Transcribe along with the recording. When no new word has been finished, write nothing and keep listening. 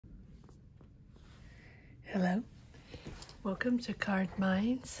Hello, welcome to Card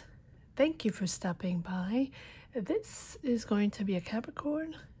Minds. Thank you for stopping by. This is going to be a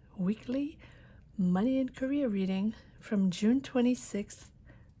Capricorn weekly money and career reading from June 26th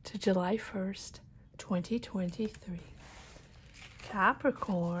to July 1st, 2023.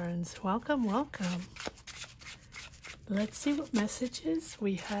 Capricorns, welcome, welcome. Let's see what messages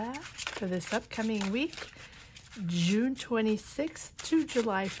we have for this upcoming week, June 26th to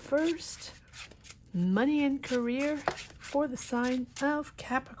July 1st. Money and career for the sign of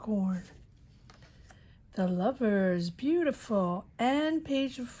Capricorn. The Lovers, beautiful, and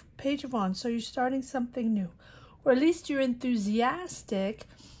Page of Wands. So you're starting something new, or at least you're enthusiastic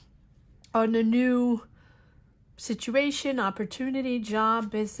on a new situation, opportunity, job,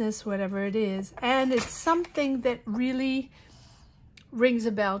 business, whatever it is, and it's something that really rings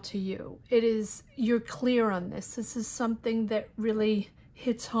a bell to you. You're clear on this. This is something that really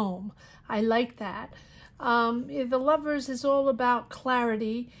hits home. I like that. The Lovers is all about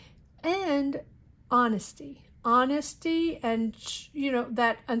clarity and honesty. Honesty and,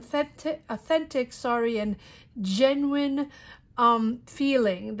 that authentic, and genuine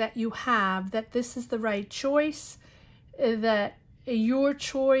feeling that you have that this is the right choice, that your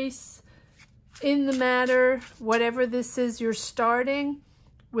choice in the matter, whatever this is you're starting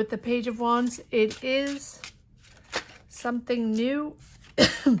with the Page of Wands, it is something new.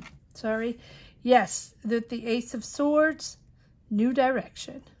 Sorry. Yes, the Ace of Swords, new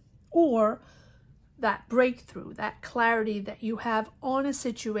direction, or that breakthrough, that clarity that you have on a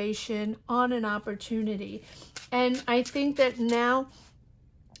situation, on an opportunity. And I think that now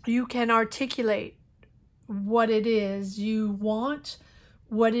you can articulate what it is you want,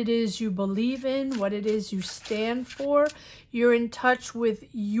 what it is you believe in, what it is you stand for. You're in touch with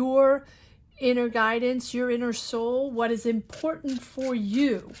your inner guidance, your inner soul, what is important for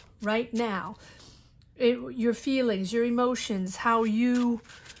you right now, your feelings, your emotions, how you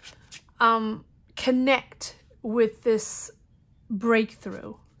connect with this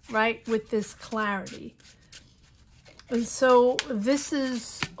breakthrough, right? With this clarity. And so this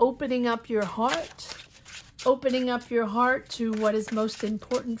is opening up your heart to what is most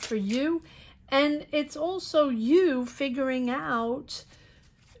important for you. And it's also you figuring out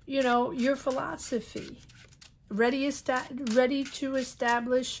your philosophy, ready to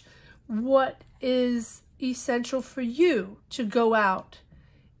establish what is essential for you to go out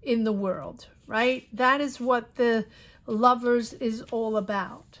in the world, right? That is what the Lovers is all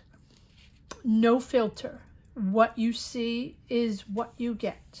about. No filter. What you see is what you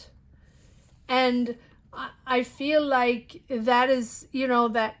get. And I feel like that is,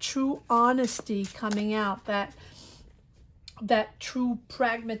 that true honesty coming out, that true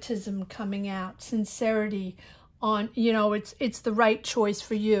pragmatism coming out, sincerity on, it's the right choice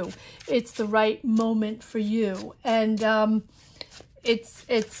for you. It's the right moment for you. And it's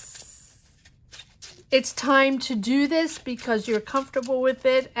time to do this because you're comfortable with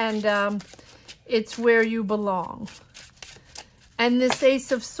it, and it's where you belong. And this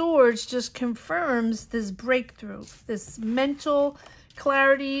Ace of Swords just confirms this breakthrough, this mental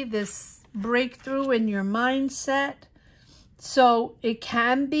clarity, this breakthrough in your mindset. So it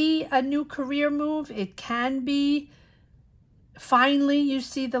can be a new career move. It can be finally you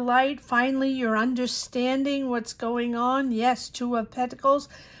see the light. Finally you're understanding what's going on. Yes, Two of Pentacles.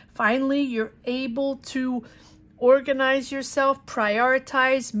 Finally you're able to organize yourself,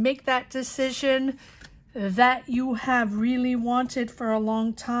 prioritize, make that decision that you have really wanted for a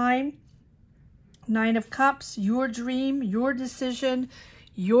long time. Nine of Cups, your dream, your decision,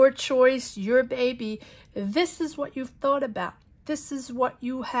 your choice, your baby. This is what you've thought about. This is what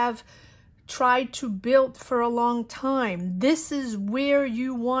you have tried to build for a long time. This is where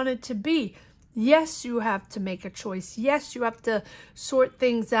you wanted to be. Yes, you have to make a choice. Yes, you have to sort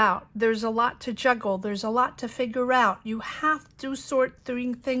things out. There's a lot to juggle. There's a lot to figure out. You have to sort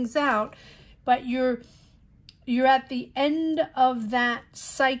things out, but you're at the end of that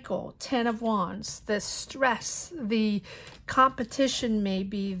cycle. 10 of Wands, the stress, the competition,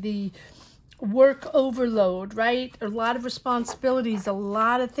 maybe the work overload, right? A lot of responsibilities, a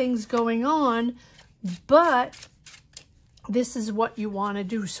lot of things going on, but this is what you want to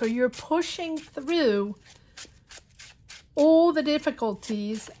do. So you're pushing through all the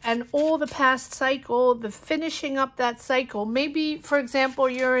difficulties and all the past cycle, the finishing up that cycle. Maybe, for example,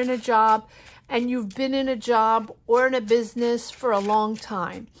 you're in a job and you've been in a job or in a business for a long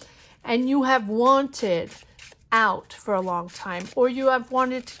time, and you have wanted out for a long time, or you have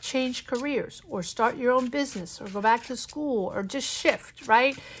wanted to change careers or start your own business or go back to school or just shift,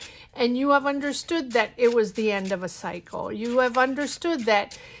 right? And you have understood that it was the end of a cycle. You have understood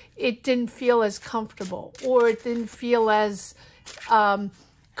that it didn't feel as comfortable, or it didn't feel as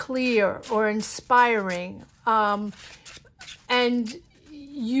clear or inspiring. And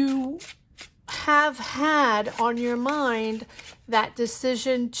you have had on your mind that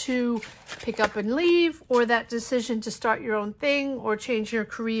decision to pick up and leave, or that decision to start your own thing or change your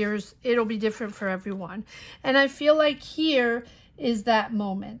careers. It'll be different for everyone. And I feel like here is that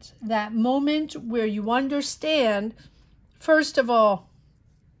moment where you understand, first of all,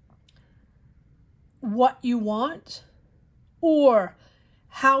 what you want, or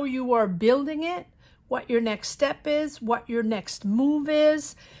how you are building it, what your next step is, what your next move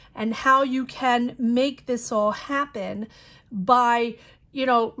is, and how you can make this all happen by, you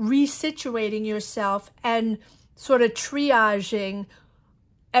know, resituating yourself and sort of triaging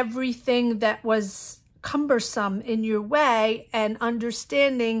everything that was cumbersome in your way, and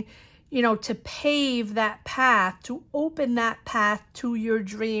understanding, you know, to pave that path, to open that path to your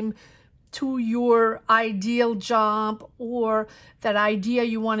dream, to your ideal job, or that idea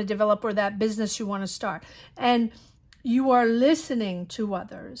you want to develop, or that business you want to start. And you are listening to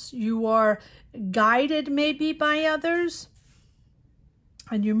others. You are guided maybe by others,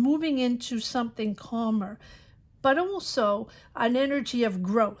 and you're moving into something calmer, but also an energy of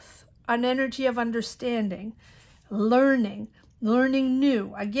growth, an energy of understanding, learning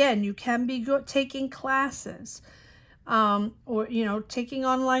new. Again, you can be taking classes, or, you know, taking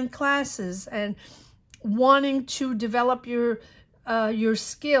online classes and wanting to develop your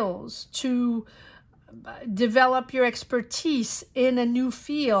skills, to develop your expertise in a new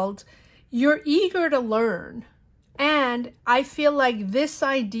field. You're eager to learn. And I feel like this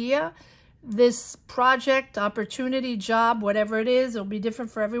idea, this project, opportunity, job, whatever it is, it'll be different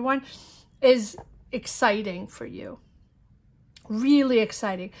for everyone, is exciting for you. Really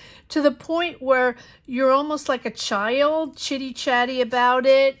exciting, to the point where you're almost like a child, chitty-chatty about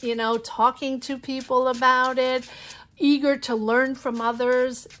it, you know, talking to people about it, eager to learn from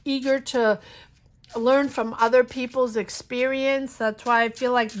others, eager to learn from other people's experience. That's why I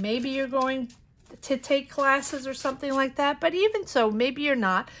feel like maybe you're going to take classes or something like that. But even so, maybe you're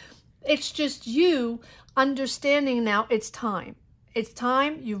not. It's just you understanding now it's time. It's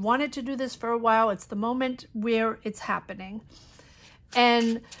time. You wanted to do this for a while. It's the moment where it's happening.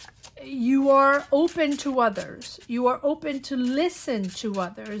 And you are open to others. You are open to listen to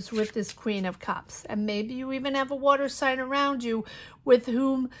others with this Queen of Cups. And maybe you even have a water sign around you with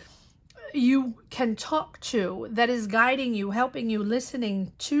whom you can talk to, that is guiding you, helping you,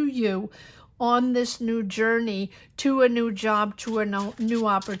 listening to you on this new journey, to a new job, to a new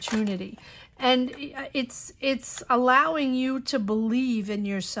opportunity. And it's allowing you to believe in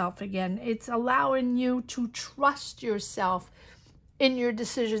yourself again. It's allowing you to trust yourself in your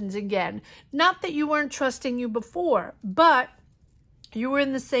decisions again. Not that you weren't trusting you before, but you were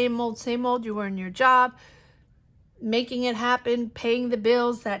in the same old. You were in your job, making it happen, paying the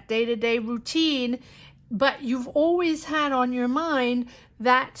bills, that day-to-day routine. But you've always had on your mind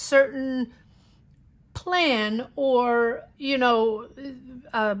that certain plan, or, you know,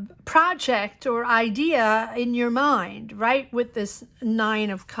 project or idea in your mind, right? With this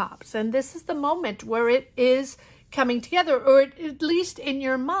Nine of Cups. And this is the moment where it is coming together, or at least in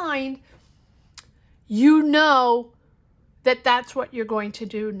your mind, you know that that's what you're going to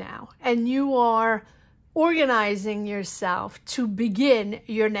do now. And you are organizing yourself to begin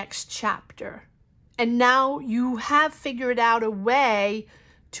your next chapter. And now you have figured out a way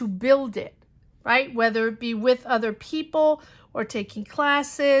to build it, right? Whether it be with other people, or taking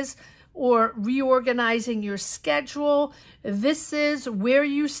classes, or reorganizing your schedule. This is where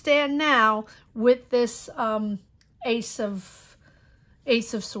you stand now with this Ace of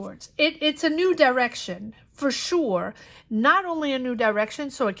Swords. It's a new direction for sure. Not only a new direction,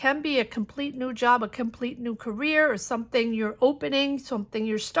 so it can be a complete new job, a complete new career, or something you're opening, something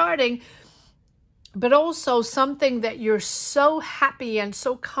you're starting, but also something that you're so happy and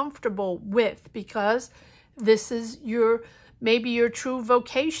so comfortable with, because this is maybe your true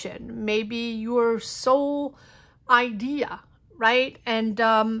vocation, maybe your soul idea, right? And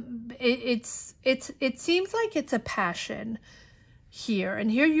it seems like it's a passion here.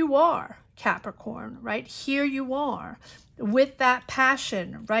 And here you are, Capricorn, right? Here you are with that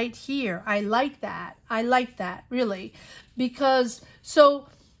passion right here. I like that. I like that, really. Because, so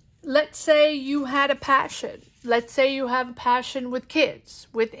let's say you had a passion. Let's say you have a passion with kids,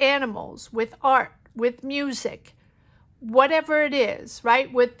 with animals, with art, with music, whatever it is,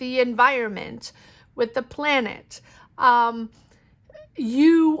 right? With the environment, with the planet.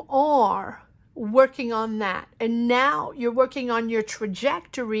 You are working on that. And now you're working on your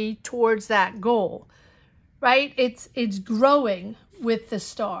trajectory towards that goal, right? It's growing with the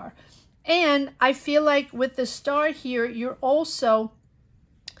star. And I feel like with the star here, you're also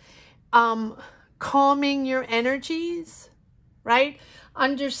calming your energies, right?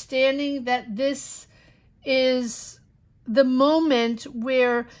 Understanding that this is the moment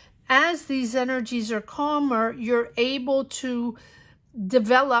where, as these energies are calmer, you're able to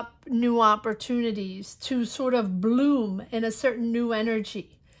develop new opportunities, to sort of bloom in a certain new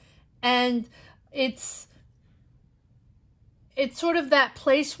energy. And it's sort of that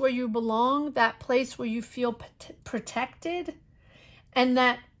place where you belong, that place where you feel protected, and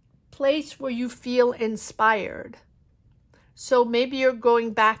that place where you feel inspired. So maybe you're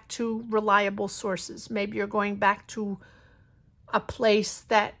going back to reliable sources. Maybe you're going back to a place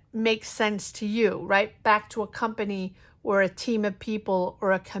that makes sense to you, right? Back to a company or a team of people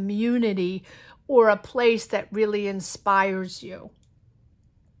or a community or a place that really inspires you.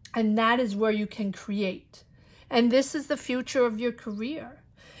 And that is where you can create. And this is the future of your career.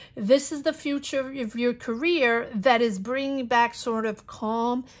 This is the future of your career that is bringing back sort of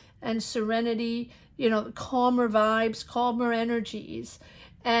calm and serenity, you know, calmer vibes, calmer energies.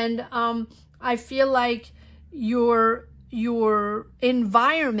 And I feel like your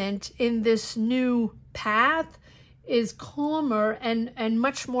environment in this new path is calmer and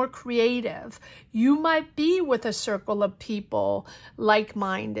much more creative. You might be with a circle of people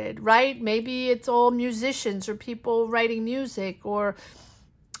like-minded, right? Maybe it's all musicians or people writing music, or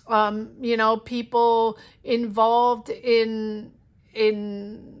you know, people involved in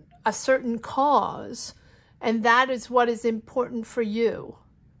a certain cause, and that is what is important for you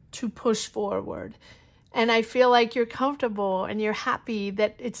to push forward. And I feel like you're comfortable and you're happy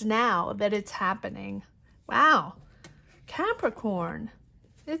that it's now, that it's happening. Wow. Capricorn,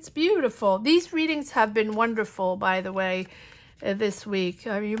 it's beautiful. These readings have been wonderful, by the way, this week.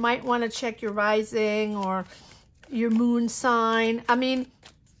 You might want to check your rising or your moon sign. I mean,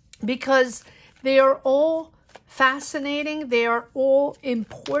 because they are all fascinating. They are all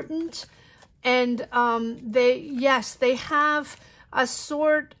important. And they have a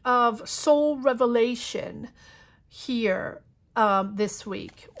sort of soul revelation here this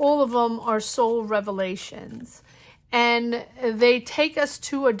week. All of them are soul revelations. And they take us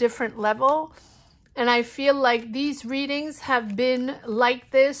to a different level. And I feel like these readings have been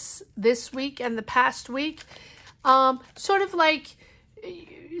like this week and the past week. Sort of like,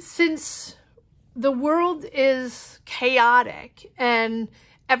 since the world is chaotic and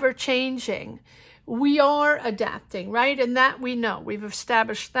ever-changing, we are adapting, right? And that we know. We've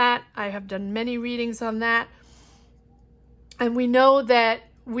established that. I have done many readings on that. And we know that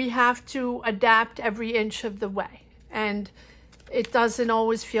we have to adapt every inch of the way. And it doesn't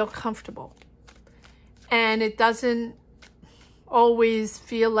always feel comfortable. And it doesn't always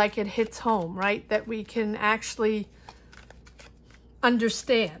feel like it hits home, right? That we can actually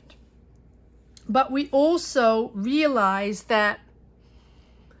understand. But we also realize that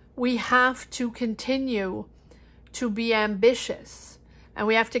we have to continue to be ambitious. And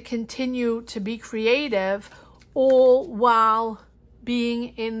we have to continue to be creative, all while being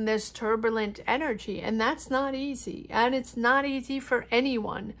in this turbulent energy. And that's not easy. And it's not easy for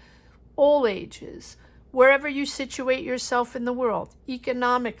anyone, all ages, wherever you situate yourself in the world,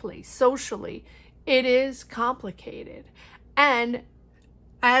 economically, socially. It is complicated. And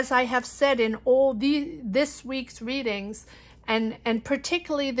as I have said in all this week's readings, and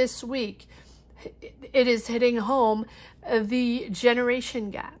particularly this week, it is hitting home, the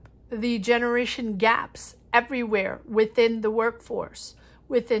generation gap, the generation gaps everywhere within the workforce,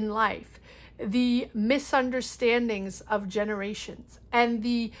 within life, the misunderstandings of generations, and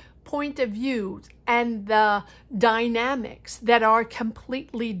the point of views and the dynamics that are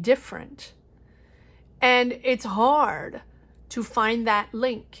completely different. And it's hard to find that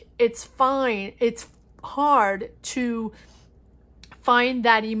link. It's hard to find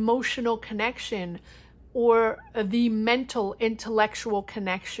that emotional connection or the mental, intellectual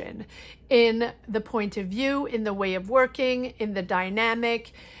connection in the point of view, in the way of working, in the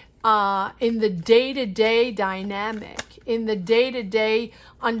dynamic, in the day-to-day dynamic, in the day-to-day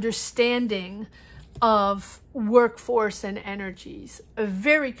understanding of workforce and energies.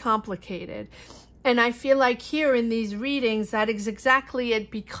 Very complicated. And I feel like here in these readings, that is exactly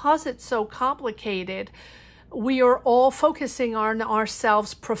it. Because it's so complicated, we are all focusing on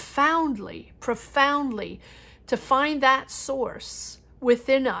ourselves profoundly to find that source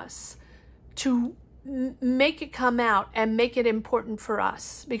within us, to make it come out and make it important for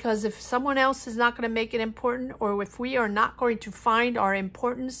us. Because if someone else is not going to make it important, or if we are not going to find our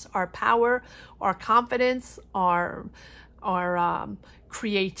importance, our power, our confidence, our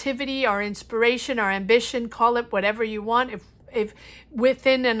creativity, our inspiration, our ambition, call it whatever you want, if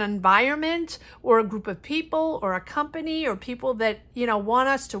within an environment or a group of people or a company or people that, you know, want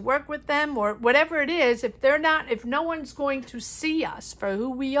us to work with them or whatever it is, if no one's going to see us for who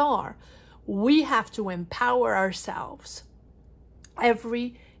we are, we have to empower ourselves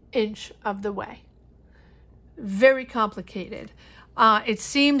every inch of the way. Very complicated. It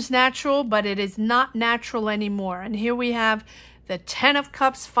seems natural, but it is not natural anymore. And here we have the 10 of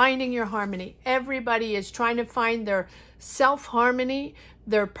Cups, finding your harmony. Everybody is trying to find their self-harmony,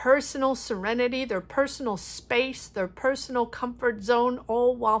 their personal serenity, their personal space, their personal comfort zone,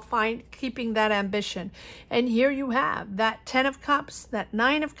 all while keeping that ambition. And here you have that 10 of Cups, that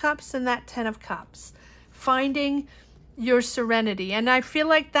 9 of Cups, and that 10 of Cups. Finding your serenity. And I feel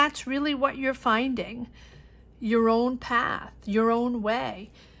like that's really what you're finding. Your own path, your own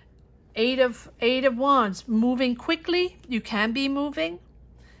way. Eight of Wands, moving quickly. You can be moving.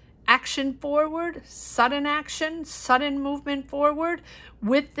 Action forward, sudden action, sudden movement forward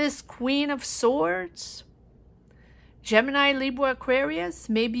with this Queen of Swords. Gemini, Libra, Aquarius,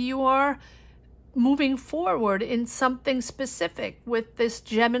 maybe you are moving forward in something specific with this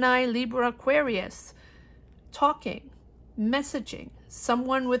Gemini, Libra, Aquarius. Talking, messaging,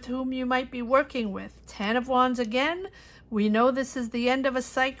 someone with whom you might be working with. 10 of Wands again. We know this is the end of a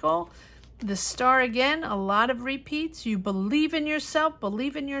cycle. The Star again, a lot of repeats. You believe in yourself,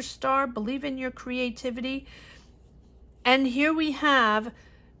 believe in your star, believe in your creativity. And here we have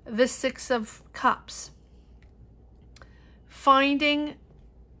the 6 of Cups. Finding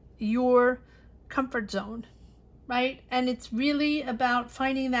your comfort zone, right? And it's really about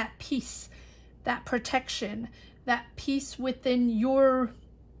finding that peace, that protection, that peace within your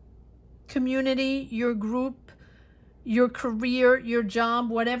community, your group, your career, your job,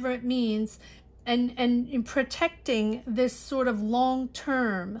 whatever it means, and in protecting this sort of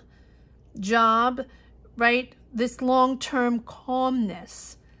long-term job, right? This long-term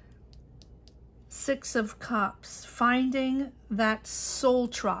calmness. 6 of Cups, finding that soul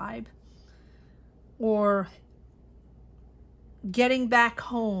tribe, or getting back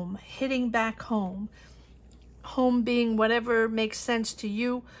home, hitting back home. Home being whatever makes sense to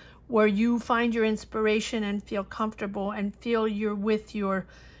you, where you find your inspiration and feel comfortable and feel you're with your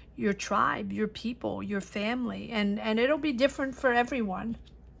tribe, your people, your family. And it'll be different for everyone.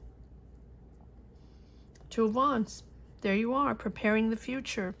 2 of Wands. There you are, preparing the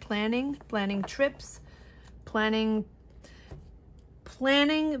future, planning trips, planning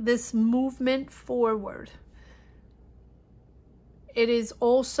this movement forward. It is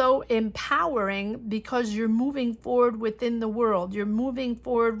also empowering because you're moving forward within the world. You're moving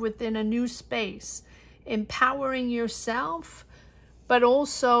forward within a new space, empowering yourself, but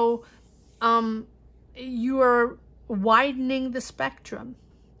also you are widening the spectrum,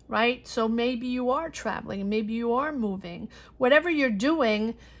 right? So maybe you are traveling, maybe you are moving. Whatever you're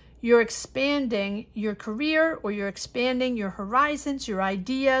doing, you're expanding your career, or you're expanding your horizons, your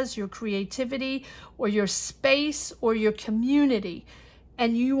ideas, your creativity, or your space, or your community.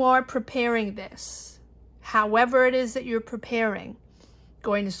 And you are preparing this. However it is that you're preparing.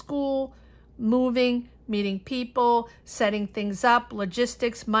 Going to school, moving, meeting people, setting things up,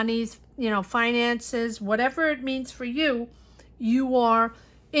 logistics, monies, finances, whatever it means for you, you are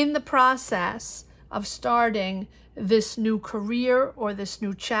in the process of starting this new career or this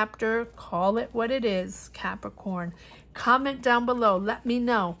new chapter. Call it what it is, Capricorn. Comment down below. Let me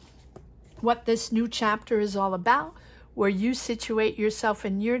know what this new chapter is all about, where you situate yourself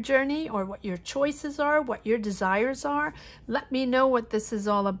in your journey, or what your choices are, what your desires are. Let me know what this is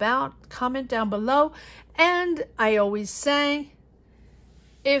all about. Comment down below. And I always say,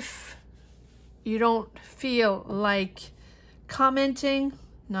 if you don't feel like commenting,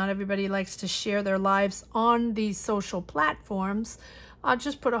 not everybody likes to share their lives on these social platforms, I'll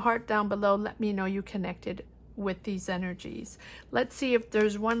just put a heart down below. Let me know you connected with these energies. Let's see if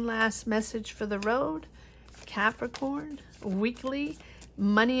there's one last message for the road. Capricorn, weekly,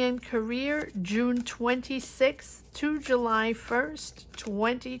 money and career, June 26th to July 1st,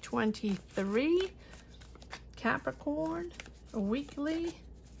 2023. Capricorn, weekly,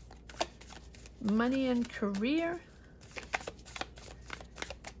 money and career.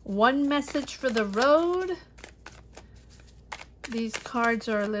 One message for the road. These cards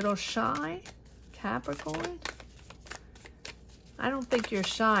are a little shy. Capricorn. I don't think you're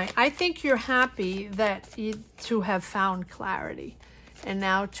shy. I think you're happy to have found clarity and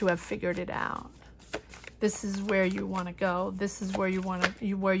now to have figured it out. This is where you want to go. This is where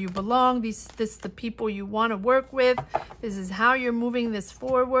where you belong. This is the people you want to work with. This is how you're moving this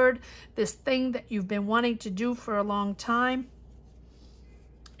forward. This thing that you've been wanting to do for a long time.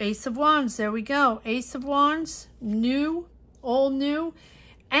 Ace of Wands, there we go. Ace of Wands, new all new.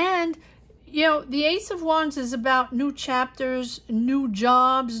 And, you know, the Ace of Wands is about new chapters, new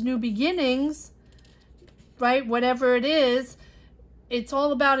jobs, new beginnings, right? Whatever it is, it's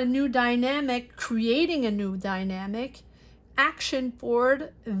all about a new dynamic, creating a new dynamic, action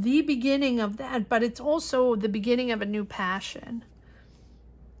forward, the beginning of that, but it's also the beginning of a new passion.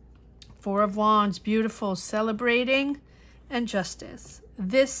 Four of Wands, beautiful, celebrating, and justice.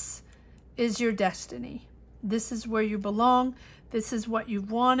 This is your destiny. This is where you belong. This is what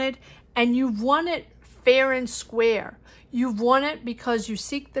you've wanted, and you've won it fair and square. You've won it because you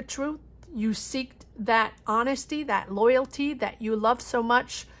seek the truth. You seek that honesty, that loyalty that you love so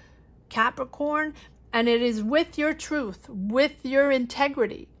much, Capricorn. And it is with your truth, with your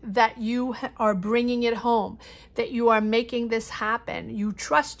integrity, that you are bringing it home, that you are making this happen. You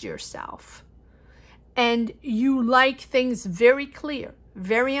trust yourself. And you like things very clear,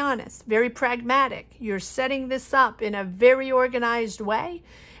 very honest, very pragmatic. You're setting this up in a very organized way,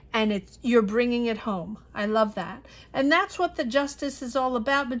 and you're bringing it home. I love that. And that's what the justice is all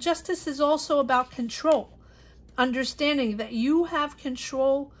about. But justice is also about control, understanding that you have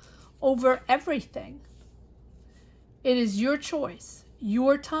control over everything. It is your choice,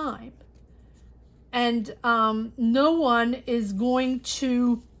 your time. And no one is going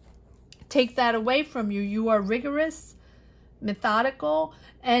to take that away from you. You are rigorous, methodical,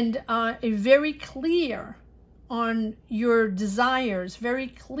 and very clear on your desires, very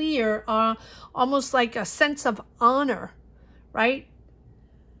clear, almost like a sense of honor, right?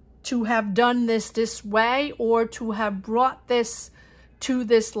 To have done this way, or to have brought this to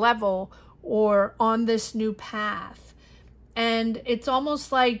this level, or on this new path. And it's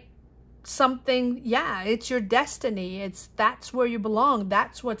almost like something, yeah, it's your destiny. That's where you belong.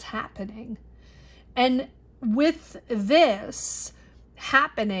 That's what's happening. And with this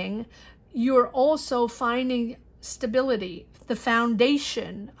happening, you're also finding stability, the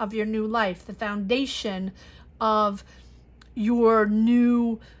foundation of your new life, the foundation of your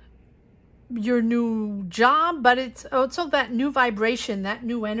new job, but it's also that new vibration, that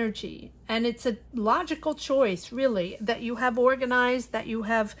new energy. And it's a logical choice, really, that you have organized, that you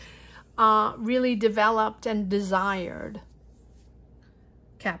have really developed and desired,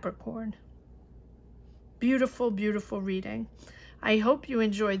 Capricorn. Beautiful, beautiful reading. I hope you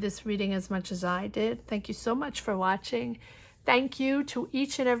enjoyed this reading as much as I did. Thank you so much for watching. Thank you to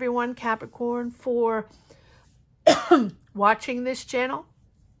each and every one, Capricorn, for watching this channel,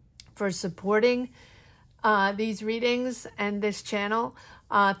 for supporting these readings and this channel.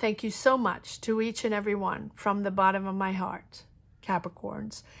 Thank you so much to each and every one from the bottom of my heart,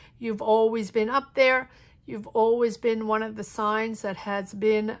 Capricorns. You've always been up there. You've always been one of the signs that has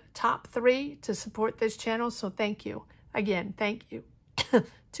been top 3 to support this channel. So thank you. Again, thank you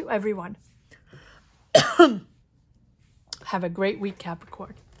to everyone. Have a great week,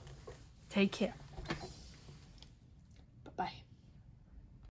 Capricorn. Take care.